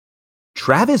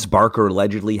Travis Barker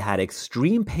allegedly had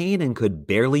extreme pain and could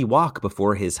barely walk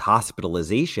before his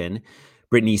hospitalization.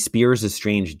 Britney Spears'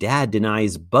 estranged dad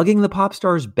denies bugging the pop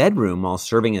star's bedroom while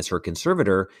serving as her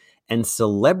conservator, and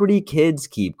celebrity kids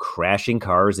keep crashing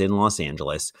cars in Los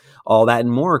Angeles. All that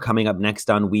and more coming up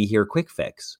next on We Hear Quick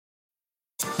Fix.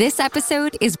 This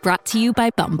episode is brought to you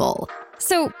by Bumble.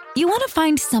 So, you want to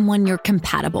find someone you're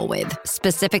compatible with,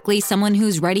 specifically someone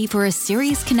who's ready for a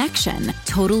serious connection,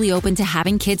 totally open to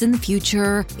having kids in the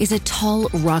future, is a tall,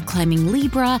 rock-climbing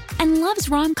Libra, and loves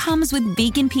rom-coms with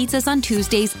vegan pizzas on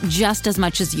Tuesdays just as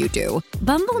much as you do.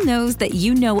 Bumble knows that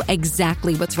you know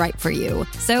exactly what's right for you.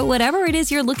 So whatever it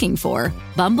is you're looking for,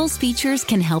 Bumble's features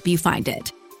can help you find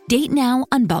it. Date now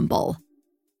on Bumble.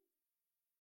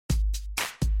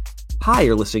 Hi,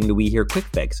 you're listening to We Hear Quick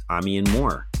Fix. I'm Ian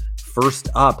Moore. First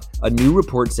up, a new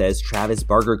report says Travis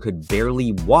Barker could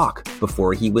barely walk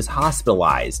before he was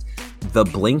hospitalized. The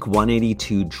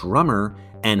Blink-182 drummer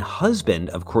and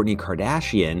husband of Kourtney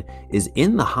Kardashian is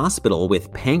in the hospital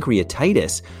with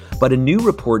pancreatitis, but a new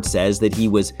report says that he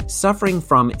was suffering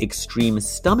from extreme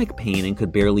stomach pain and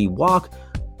could barely walk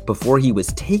before he was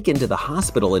taken to the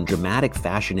hospital in dramatic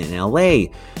fashion in LA.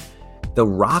 The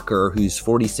rocker, who's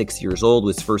 46 years old,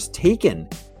 was first taken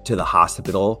to the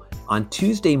hospital on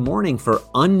Tuesday morning for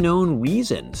unknown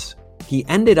reasons. He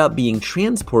ended up being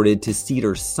transported to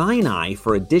Cedars-Sinai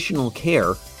for additional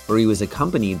care, where he was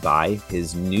accompanied by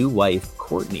his new wife,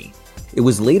 Kourtney. It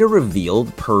was later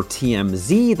revealed, per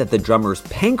TMZ, that the drummer's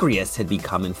pancreas had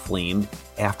become inflamed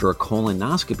after a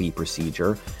colonoscopy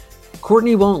procedure.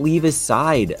 Kourtney won't leave his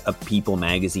side, a People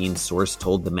magazine source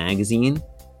told the magazine.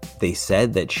 They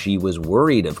said that she was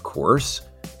worried, of course,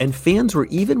 and fans were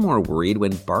even more worried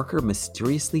when Barker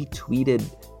mysteriously tweeted,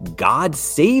 "God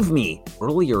save me,"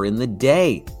 earlier in the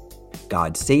day.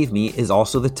 God Save Me is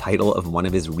also the title of one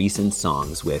of his recent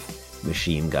songs with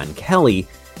Machine Gun Kelly.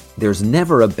 There's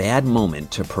never a bad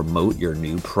moment to promote your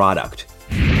new product.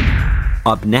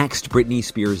 Up next, Britney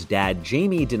Spears' dad,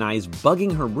 Jamie, denies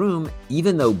bugging her room.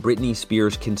 Even though Britney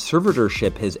Spears'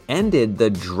 conservatorship has ended,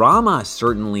 the drama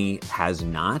certainly has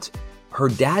not. Her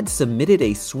dad submitted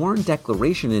a sworn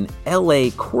declaration in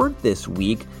LA court this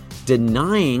week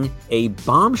denying a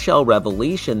bombshell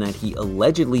revelation that he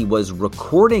allegedly was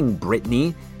recording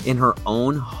Britney in her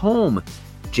own home.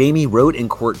 Jamie wrote in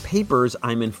court papers,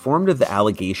 "I'm informed of the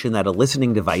allegation that a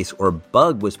listening device or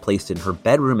bug was placed in her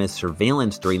bedroom as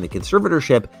surveillance during the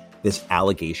conservatorship. This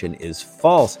allegation is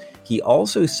false." He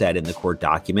also said in the court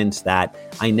documents that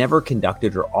 "I never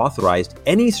conducted or authorized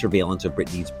any surveillance of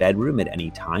Britney's bedroom at any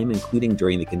time, including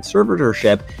during the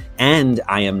conservatorship, and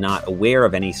I am not aware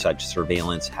of any such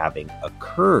surveillance having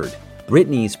occurred."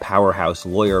 Britney's powerhouse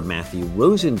lawyer, Matthew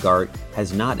Rosengart,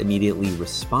 has not immediately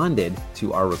responded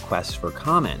to our request for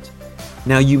comment.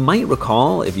 Now, you might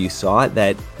recall, if you saw it,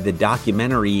 that the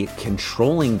documentary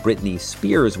Controlling Britney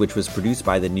Spears, which was produced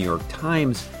by the New York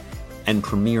Times and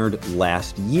premiered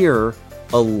last year,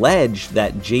 alleged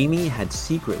that Jamie had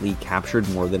secretly captured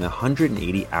more than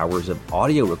 180 hours of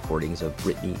audio recordings of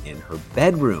Britney in her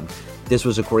bedroom. This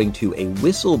was according to a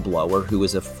whistleblower who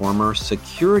was a former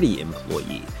security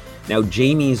employee. Now,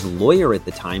 Jamie's lawyer at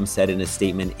the time said in a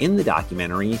statement in the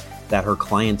documentary that her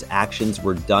client's actions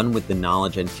were done with the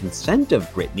knowledge and consent of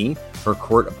Britney, her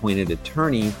court-appointed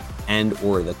attorney, and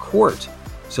or the court.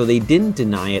 So they didn't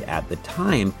deny it at the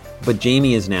time, but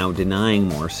Jamie is now denying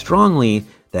more strongly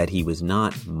that he was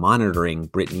not monitoring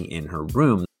Britney in her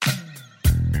room.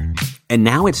 And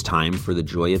now it's time for the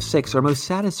Joy of Six, our most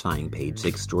satisfying Page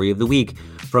Six story of the week.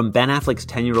 From Ben Affleck's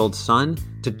 10-year-old son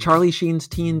to Charlie Sheen's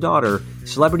teen daughter,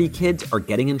 celebrity kids are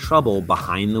getting in trouble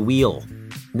behind the wheel.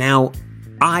 Now,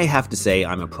 I have to say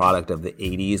I'm a product of the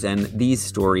 80s, and these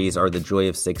stories are the Joy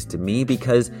of Six to me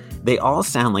because they all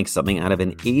sound like something out of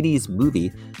an 80s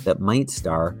movie that might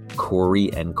star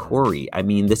Corey and Corey. I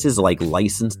mean, this is like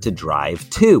License to Drive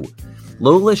 2.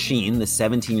 Lola Sheen, the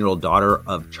 17-year-old daughter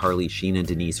of Charlie Sheen and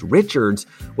Denise Richards,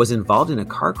 was involved in a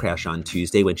car crash on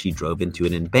Tuesday when she drove into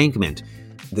an embankment.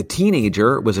 The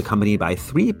teenager was accompanied by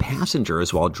 3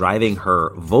 passengers while driving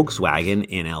her Volkswagen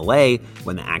in LA.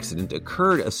 When the accident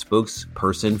occurred, a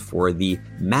spokesperson for the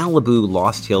Malibu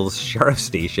Lost Hills Sheriff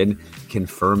Station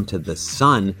confirmed to The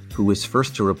Sun, who was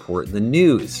first to report the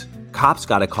news. Cops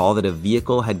got a call that a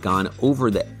vehicle had gone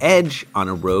over the edge on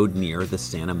a road near the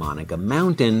Santa Monica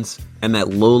Mountains, and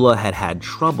that Lola had had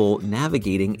trouble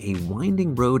navigating a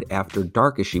winding road after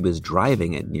dark as she was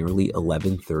driving at nearly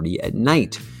 11:30 at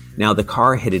night. Now, the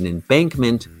car hit an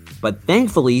embankment, but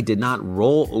thankfully did not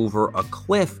roll over a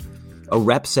cliff. A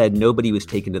rep said nobody was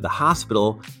taken to the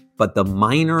hospital, but the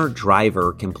minor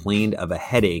driver complained of a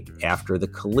headache after the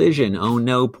collision. Oh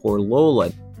no, poor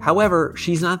Lola. However,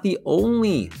 she's not the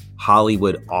only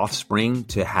Hollywood offspring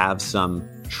to have some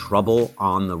trouble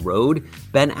on the road.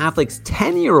 Ben Affleck's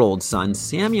 10-year-old son,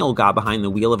 Samuel, got behind the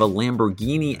wheel of a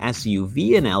Lamborghini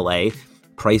SUV in LA.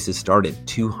 Prices start at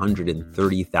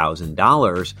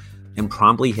 $230,000 and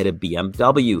promptly hit a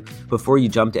BMW. Before you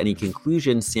jump to any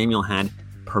conclusions, Samuel had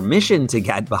permission to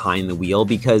get behind the wheel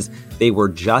because they were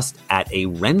just at a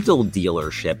rental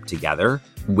dealership together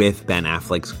with Ben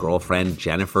Affleck's girlfriend,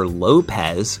 Jennifer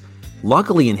Lopez.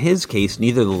 Luckily, in his case,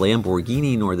 neither the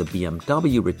Lamborghini nor the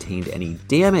BMW retained any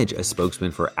damage, a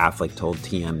spokesman for Affleck told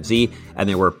TMZ, and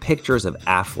there were pictures of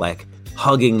Affleck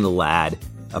hugging the lad,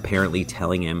 apparently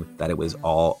telling him that it was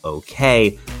all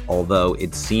okay, although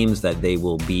it seems that they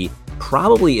will be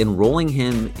probably enrolling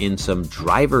him in some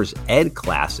driver's ed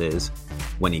classes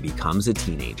when he becomes a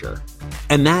teenager.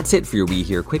 And that's it for your We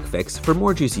Hear Quick Fix. For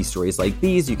more juicy stories like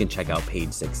these, you can check out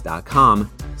page6.com.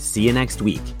 See you next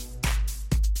week.